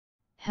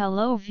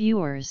Hello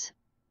viewers,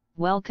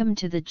 welcome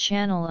to the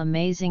channel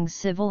Amazing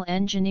Civil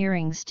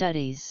Engineering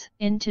Studies.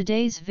 In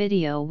today's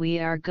video we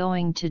are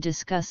going to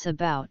discuss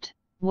about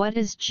what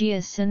is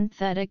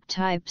geosynthetic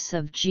types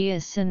of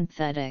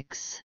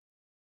geosynthetics.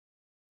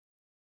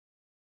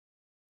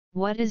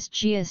 What is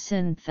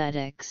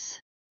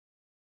geosynthetics?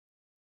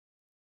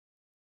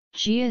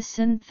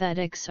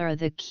 Geosynthetics are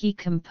the key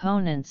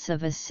components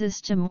of a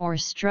system or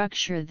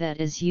structure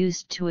that is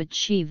used to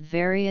achieve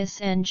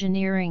various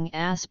engineering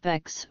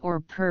aspects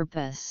or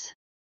purpose.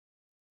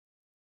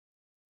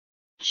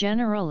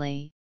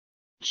 Generally,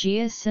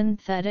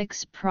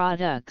 geosynthetics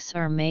products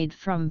are made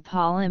from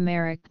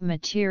polymeric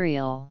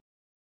material.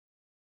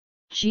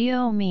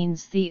 Geo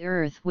means the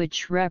earth,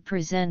 which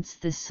represents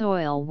the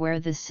soil,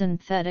 where the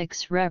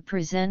synthetics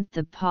represent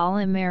the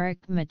polymeric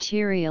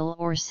material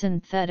or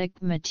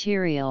synthetic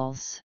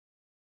materials.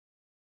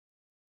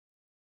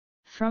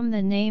 From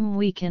the name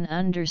we can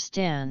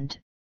understand,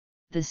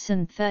 the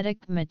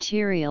synthetic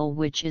material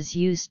which is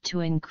used to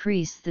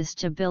increase the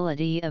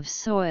stability of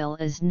soil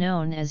is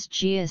known as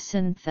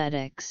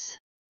geosynthetics.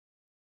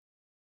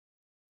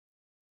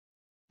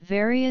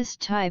 Various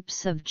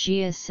types of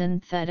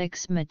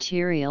geosynthetics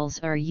materials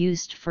are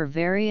used for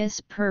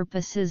various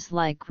purposes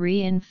like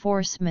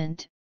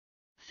reinforcement,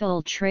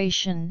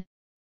 filtration,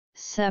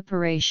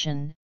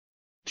 separation,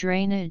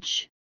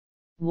 drainage,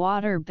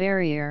 water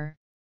barrier,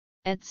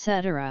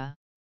 etc.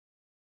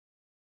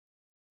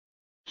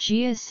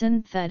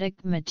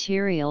 Geosynthetic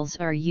materials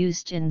are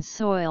used in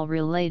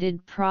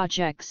soil-related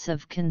projects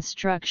of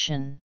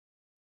construction.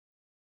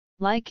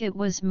 Like it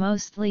was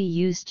mostly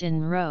used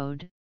in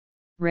road,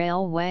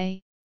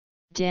 railway,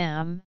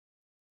 dam,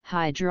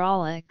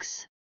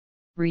 hydraulics,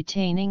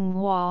 retaining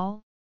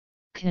wall,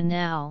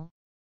 canal,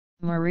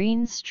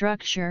 marine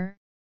structure,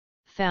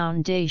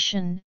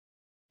 foundation,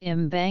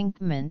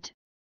 embankment,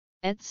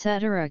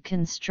 etc.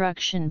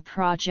 construction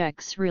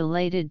projects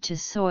related to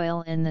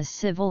soil in the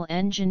civil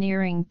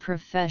engineering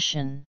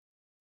profession.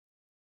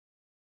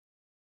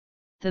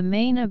 The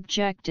main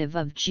objective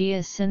of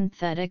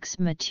geosynthetics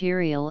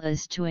material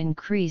is to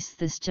increase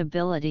the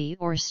stability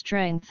or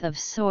strength of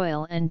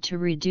soil and to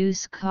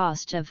reduce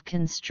cost of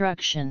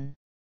construction.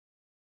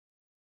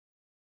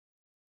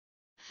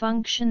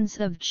 Functions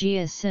of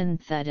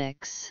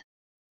geosynthetics.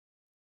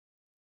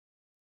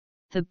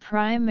 The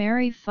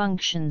primary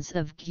functions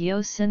of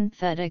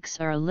geosynthetics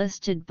are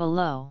listed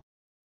below.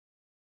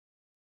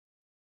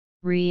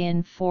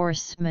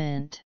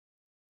 Reinforcement,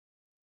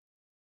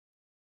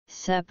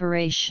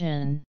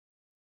 separation,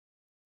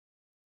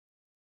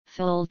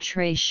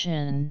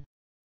 filtration,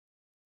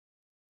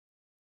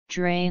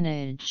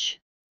 drainage,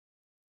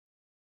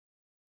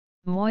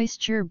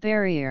 moisture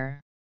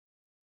barrier,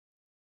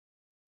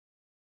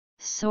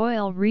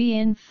 soil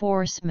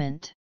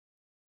reinforcement.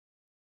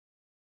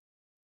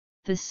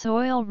 The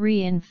soil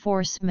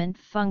reinforcement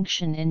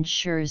function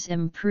ensures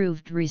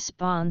improved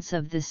response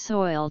of the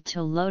soil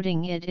to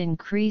loading. It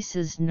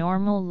increases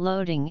normal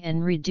loading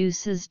and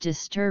reduces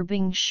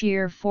disturbing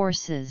shear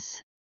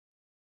forces.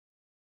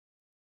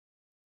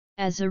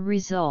 As a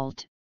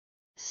result,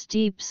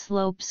 steep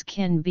slopes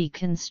can be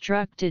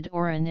constructed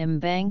or an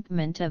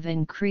embankment of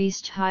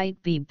increased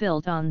height be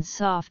built on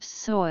soft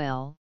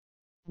soil,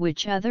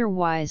 which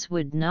otherwise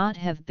would not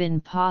have been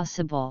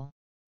possible.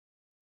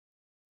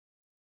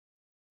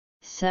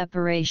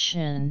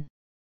 Separation.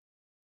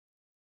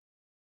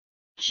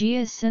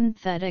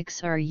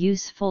 Geosynthetics are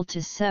useful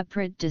to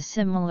separate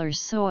dissimilar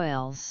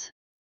soils.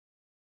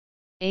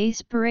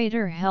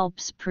 Aspirator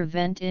helps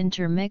prevent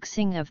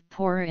intermixing of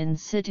poor in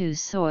situ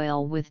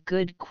soil with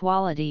good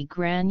quality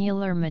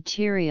granular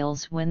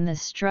materials when the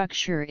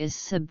structure is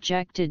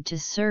subjected to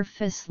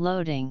surface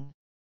loading.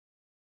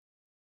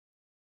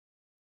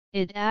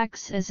 It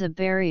acts as a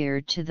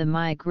barrier to the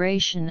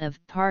migration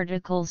of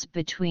particles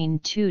between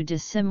two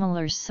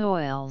dissimilar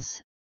soils,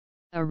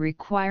 a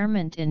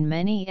requirement in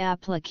many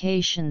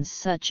applications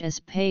such as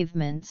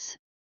pavements,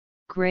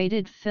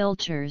 graded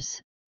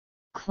filters,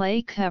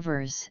 clay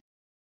covers,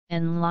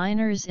 and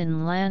liners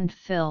in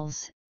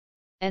landfills,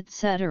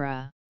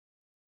 etc.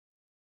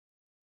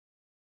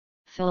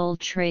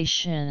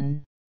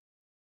 Filtration.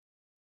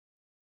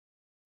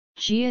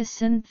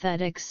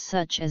 Geosynthetics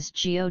such as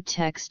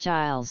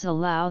geotextiles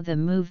allow the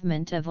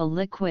movement of a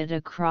liquid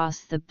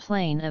across the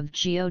plane of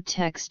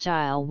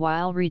geotextile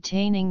while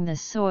retaining the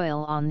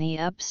soil on the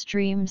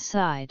upstream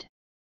side.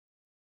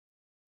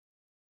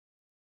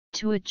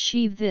 To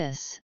achieve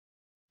this,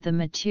 the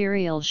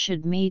material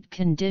should meet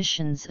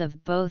conditions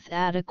of both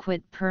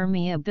adequate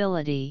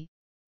permeability,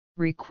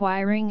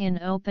 requiring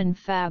an open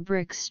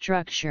fabric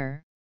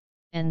structure,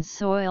 and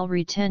soil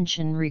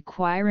retention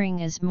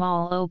requiring a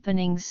small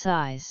opening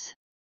size.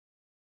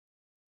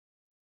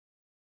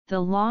 The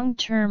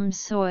long-term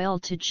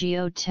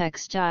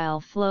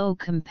soil-to-geotextile flow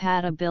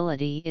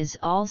compatibility is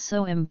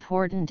also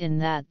important in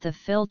that the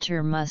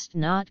filter must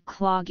not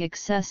clog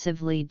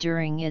excessively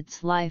during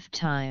its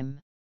lifetime.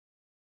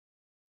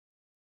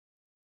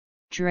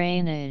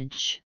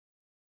 Drainage.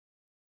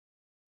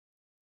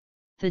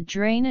 The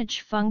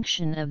drainage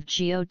function of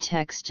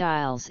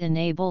geotextiles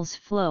enables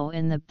flow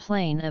in the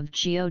plane of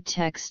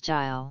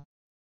geotextile.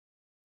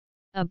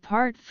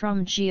 Apart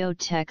from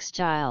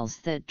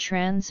geotextiles that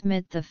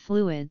transmit the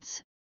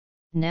fluids,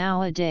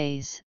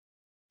 nowadays,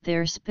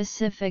 their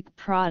specific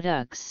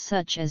products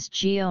such as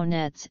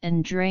geonets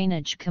and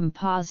drainage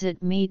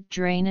composite meet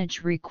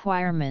drainage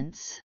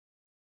requirements.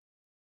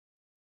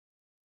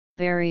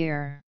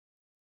 Barrier.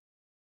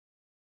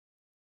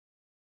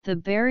 The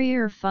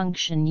barrier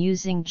function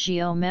using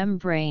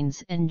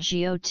geomembranes and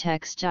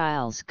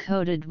geotextiles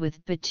coated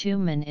with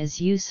bitumen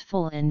is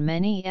useful in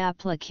many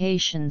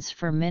applications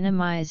for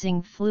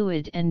minimizing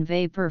fluid and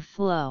vapor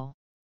flow.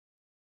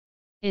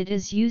 It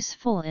is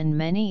useful in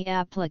many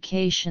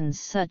applications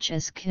such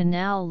as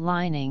canal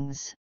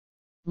linings,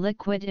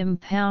 liquid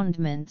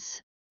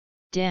impoundments,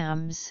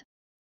 dams,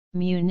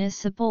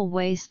 municipal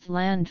waste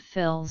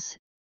landfills,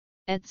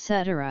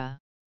 etc.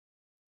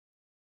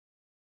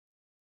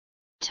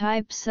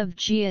 Types of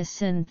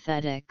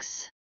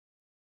geosynthetics.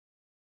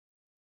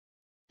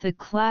 The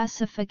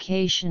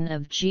classification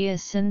of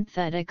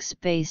geosynthetics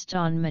based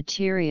on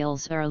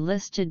materials are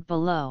listed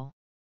below.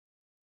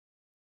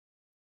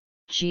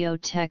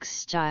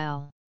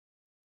 Geotextile,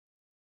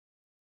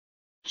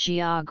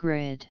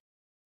 geogrid,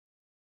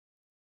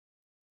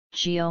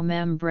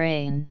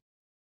 geomembrane,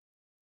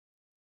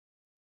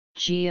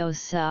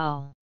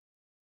 geocell,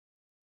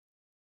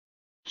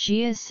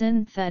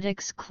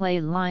 Geosynthetics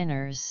clay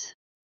liners,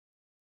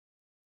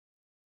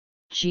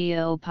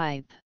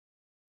 Geopipe,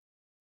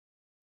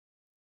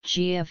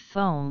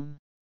 Geofoam,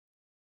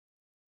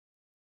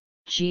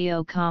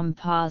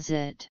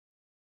 Geocomposite,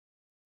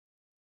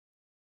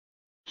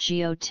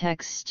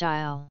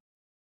 Geotextile.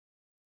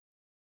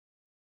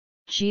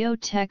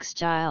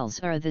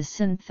 Geotextiles are the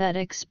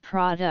synthetics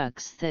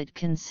products that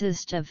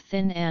consist of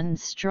thin and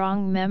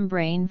strong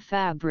membrane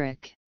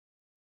fabric.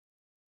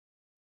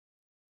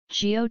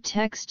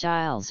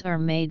 Geotextiles are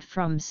made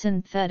from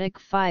synthetic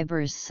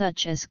fibers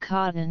such as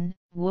cotton,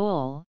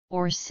 wool,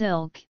 or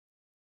silk,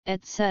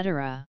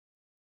 etc.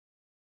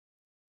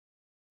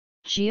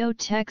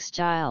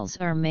 Geotextiles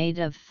are made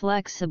of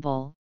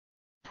flexible,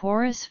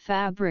 porous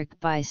fabric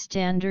by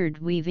standard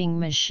weaving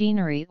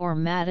machinery or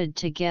matted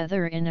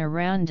together in a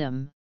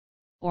random,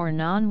 or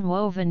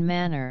non-woven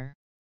manner.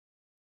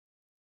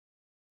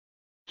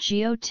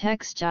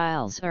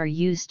 Geotextiles are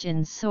used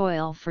in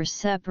soil for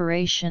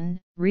separation,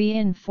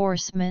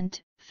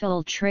 reinforcement,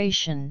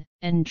 filtration,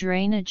 and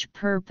drainage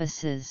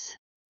purposes.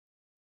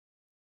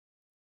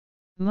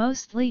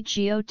 Mostly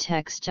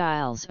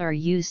geotextiles are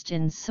used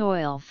in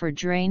soil for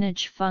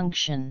drainage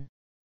function,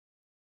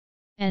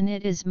 and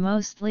it is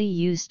mostly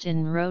used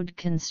in road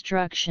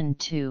construction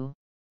too.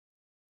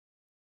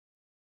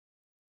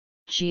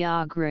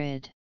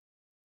 Geogrid.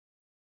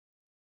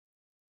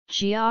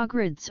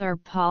 Geogrids are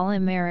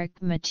polymeric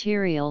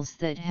materials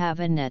that have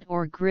a net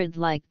or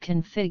grid-like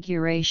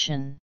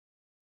configuration.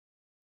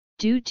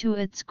 Due to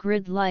its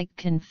grid-like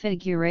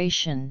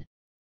configuration,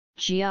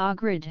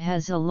 geogrid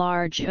has a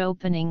large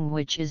opening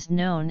which is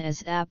known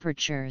as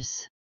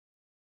apertures.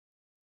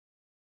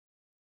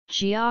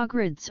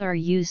 Geogrids are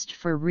used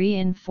for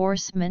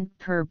reinforcement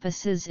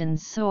purposes in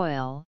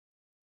soil,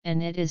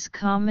 and it is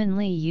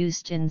commonly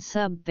used in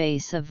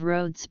subbase of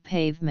roads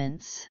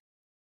pavements.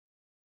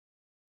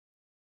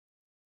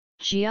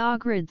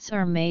 Geogrids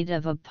are made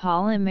of a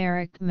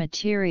polymeric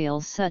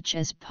material such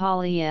as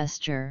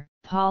polyester,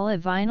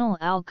 polyvinyl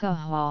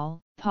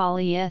alcohol,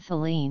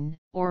 polyethylene,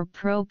 or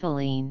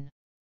propylene.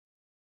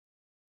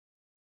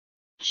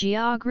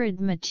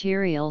 Geogrid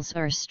materials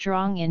are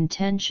strong in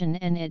tension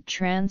and it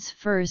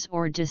transfers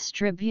or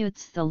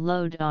distributes the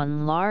load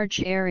on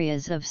large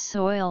areas of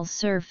soil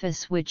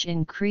surface, which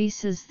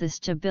increases the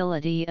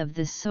stability of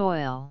the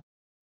soil.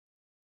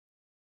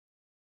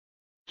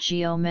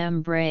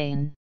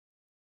 Geomembrane.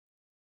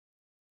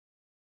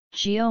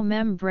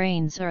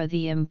 Geomembranes are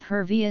the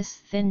impervious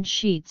thin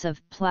sheets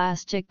of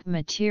plastic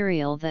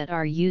material that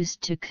are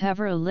used to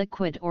cover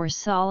liquid or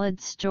solid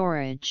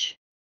storage.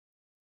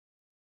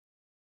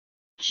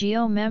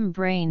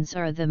 Geomembranes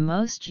are the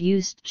most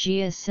used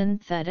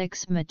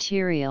geosynthetics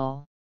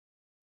material,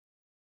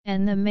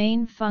 and the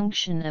main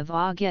function of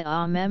a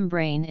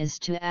geomembrane is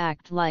to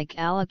act like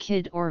a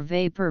liquid or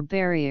vapor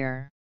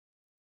barrier.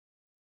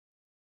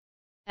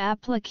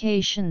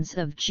 Applications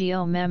of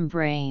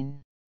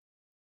geomembrane.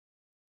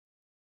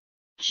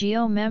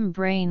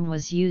 Geomembrane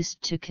was used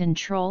to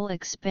control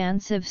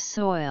expansive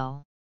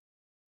soil.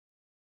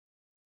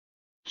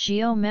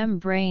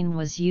 Geomembrane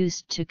was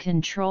used to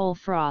control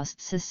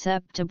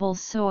frost-susceptible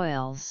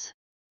soils.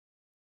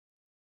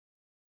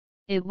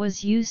 It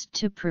was used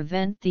to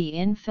prevent the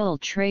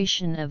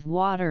infiltration of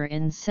water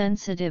in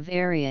sensitive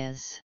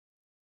areas.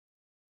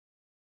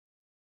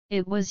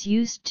 It was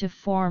used to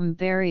form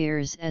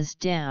barriers as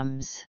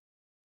dams.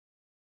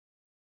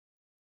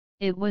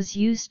 It was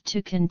used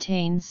to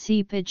contain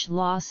seepage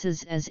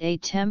losses as a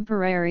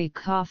temporary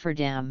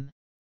cofferdam.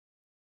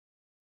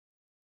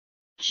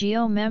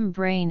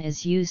 Geomembrane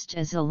is used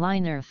as a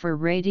liner for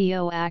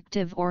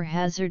radioactive or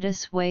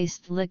hazardous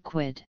waste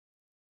liquid.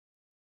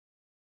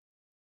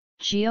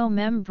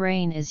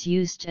 Geomembrane is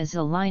used as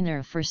a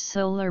liner for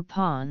solar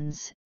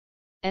ponds,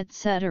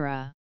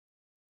 etc.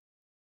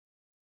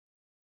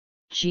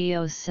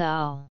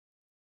 Geocell.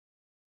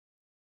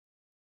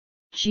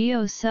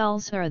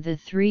 Geocells are the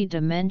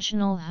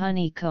three-dimensional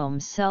honeycomb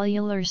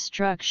cellular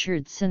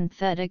structured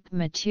synthetic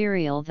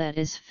material that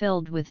is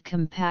filled with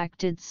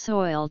compacted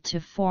soil to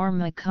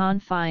form a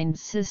confined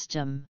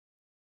system.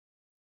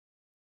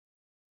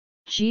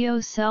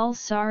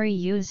 Geocells are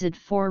used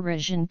for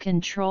erosion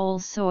control,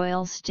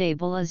 soil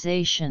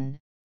stabilization,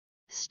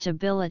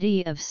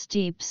 stability of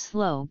steep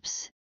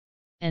slopes,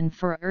 and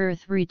for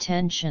earth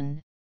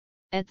retention,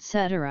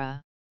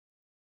 etc.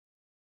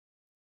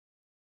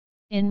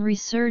 In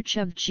research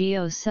of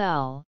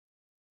geocell,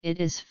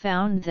 it is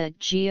found that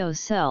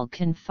geocell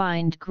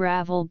confined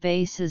gravel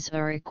bases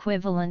are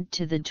equivalent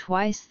to the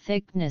twice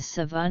thickness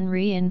of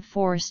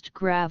unreinforced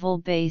gravel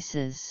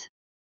bases.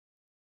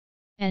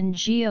 And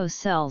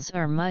geocells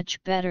are much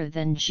better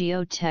than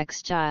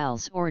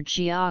geotextiles or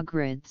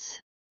geogrids.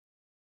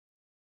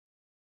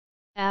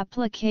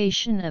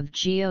 Application of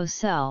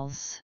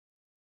geocells.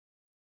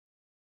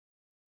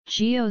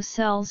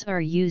 Geocells are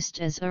used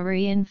as a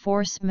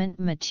reinforcement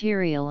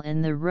material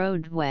in the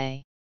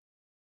roadway.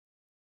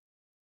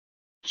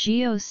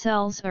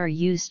 Geocells are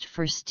used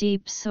for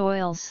steep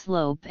soil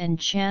slope and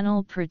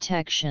channel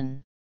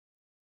protection.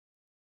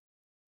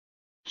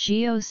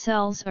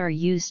 Geocells are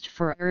used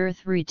for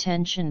earth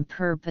retention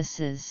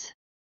purposes.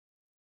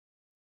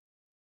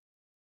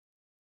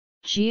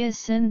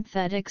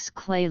 Geosynthetics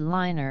Clay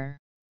Liner.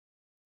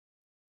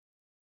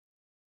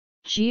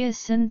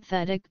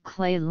 Geosynthetic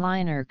clay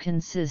liner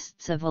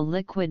consists of a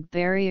liquid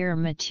barrier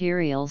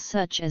material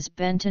such as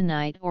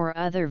bentonite or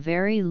other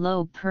very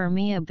low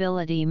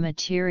permeability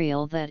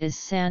material that is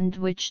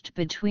sandwiched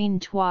between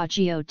two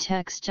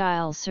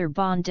geotextiles or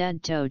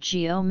bonded to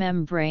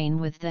geomembrane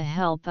with the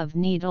help of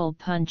needle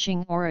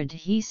punching or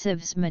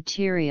adhesives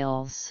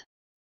materials.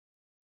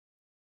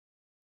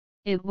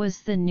 It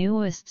was the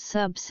newest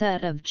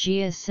subset of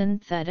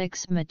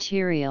geosynthetics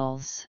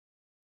materials,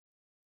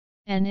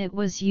 and it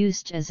was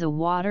used as a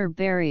water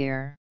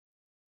barrier.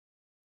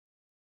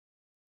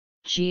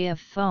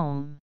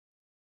 Geofoam.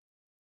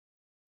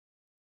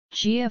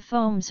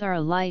 Geofoams are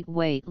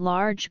lightweight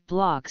large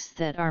blocks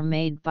that are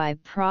made by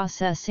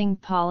processing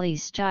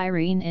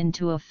polystyrene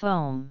into a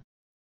foam.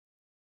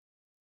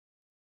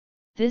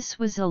 This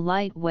was a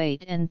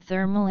lightweight and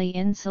thermally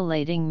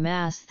insulating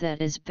mass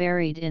that is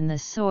buried in the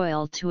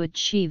soil to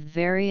achieve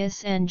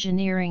various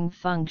engineering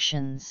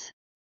functions.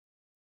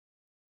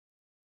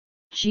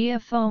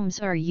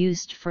 Geofoams are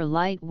used for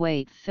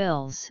lightweight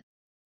fills,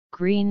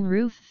 green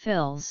roof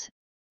fills,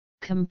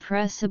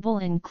 compressible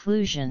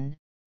inclusion,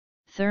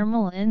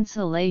 thermal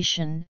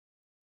insulation,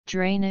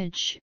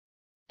 drainage,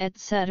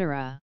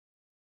 etc.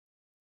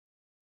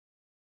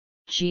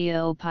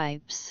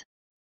 Geopipes.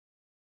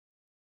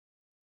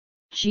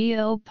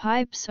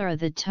 Geopipes are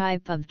the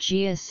type of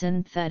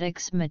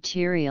geosynthetics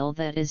material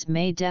that is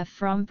made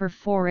from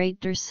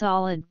perforated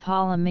solid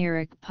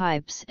polymeric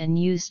pipes and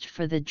used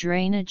for the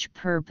drainage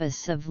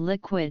purpose of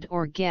liquid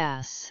or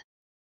gas.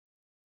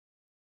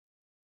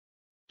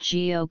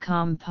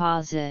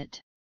 Geocomposite.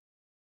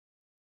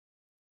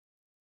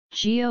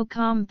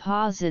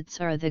 Geocomposites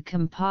are the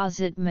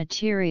composite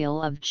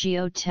material of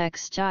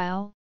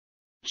geotextile,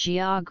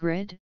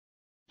 geogrid,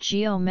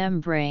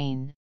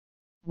 geomembrane,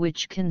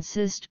 which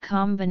consist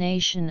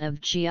combination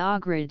of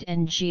geogrid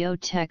and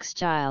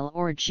geotextile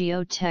or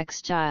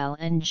geotextile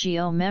and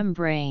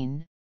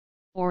geomembrane,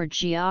 or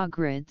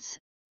geogrids,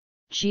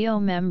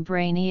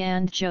 geomembrane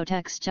and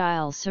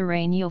geotextile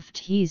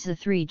serranioft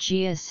 3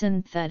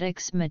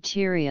 geosynthetics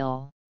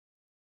material.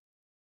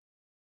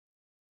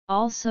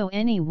 Also,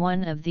 any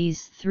one of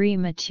these three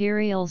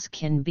materials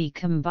can be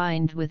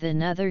combined with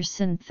another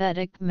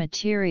synthetic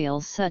material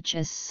such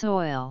as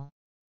soil.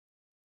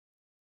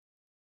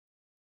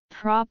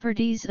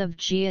 Properties of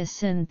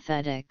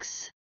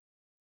geosynthetics.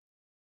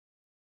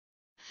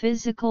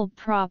 Physical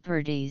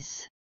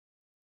properties.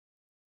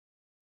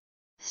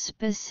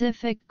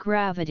 Specific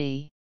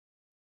gravity.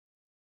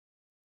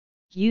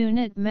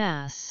 Unit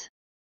mass.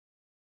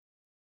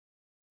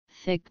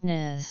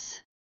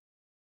 Thickness.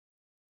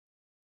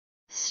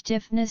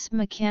 Stiffness.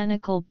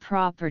 Mechanical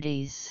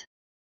properties.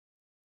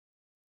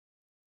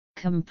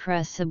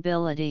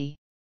 Compressibility.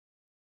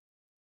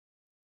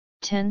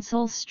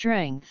 Tensile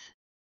strength.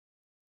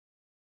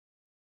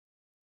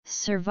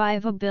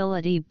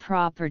 Survivability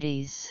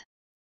properties.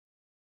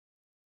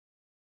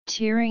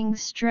 Tearing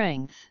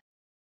strength.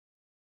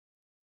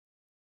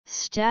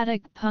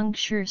 Static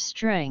puncture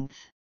strength.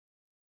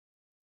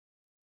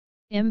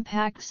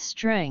 Impact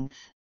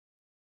strength.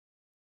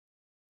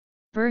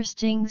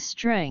 Bursting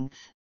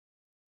strength.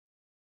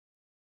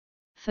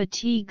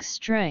 Fatigue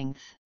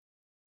strength.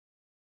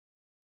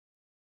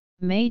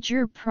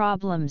 Major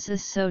problems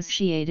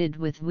associated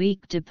with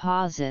weak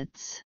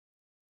deposits.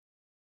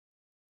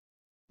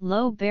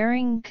 Low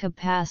bearing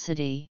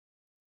capacity.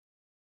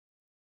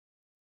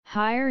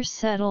 Higher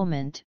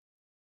settlement,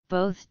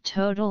 both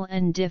total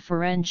and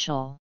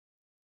differential.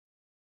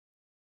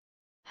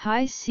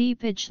 High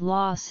seepage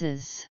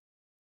losses.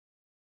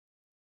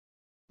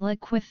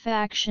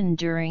 Liquefaction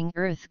during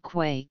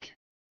earthquake.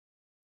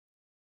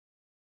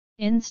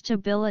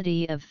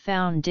 Instability of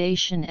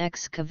foundation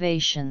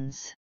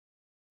excavations.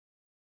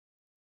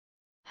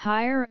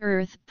 Higher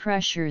earth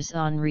pressures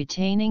on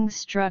retaining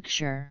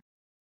structure.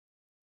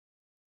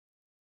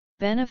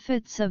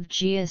 Benefits of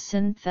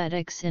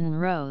geosynthetics in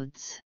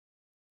roads.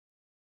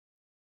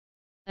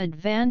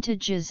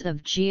 Advantages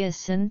of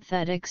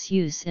geosynthetics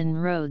use in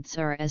roads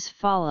are as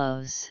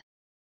follows.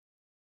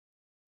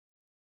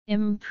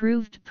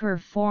 Improved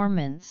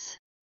performance.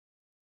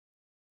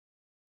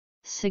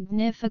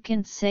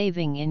 Significant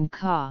saving in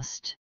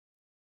cost.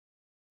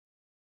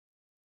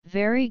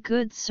 Very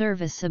good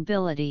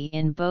serviceability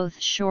in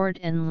both short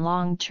and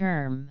long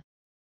term.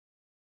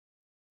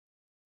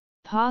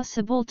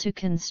 Possible to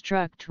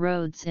construct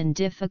roads in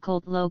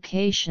difficult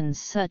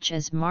locations such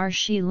as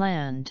marshy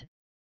land,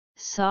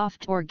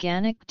 soft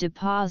organic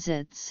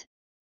deposits,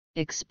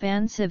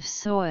 expansive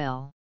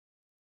soil.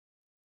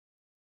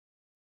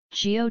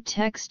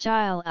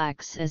 Geotextile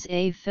acts as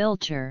a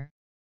filter,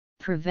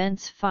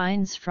 prevents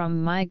fines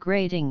from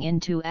migrating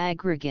into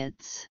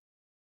aggregates.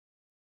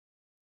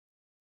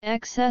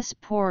 Excess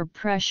pore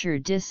pressure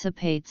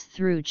dissipates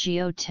through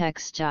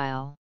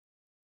geotextile.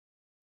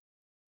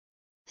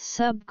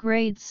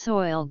 Subgrade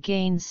soil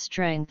gains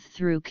strength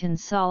through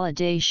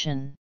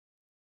consolidation.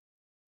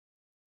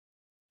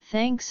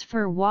 Thanks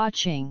for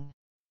watching.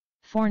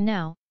 For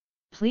now,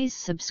 please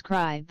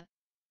subscribe,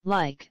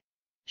 like,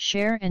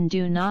 share and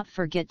do not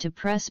forget to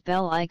press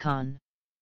bell icon.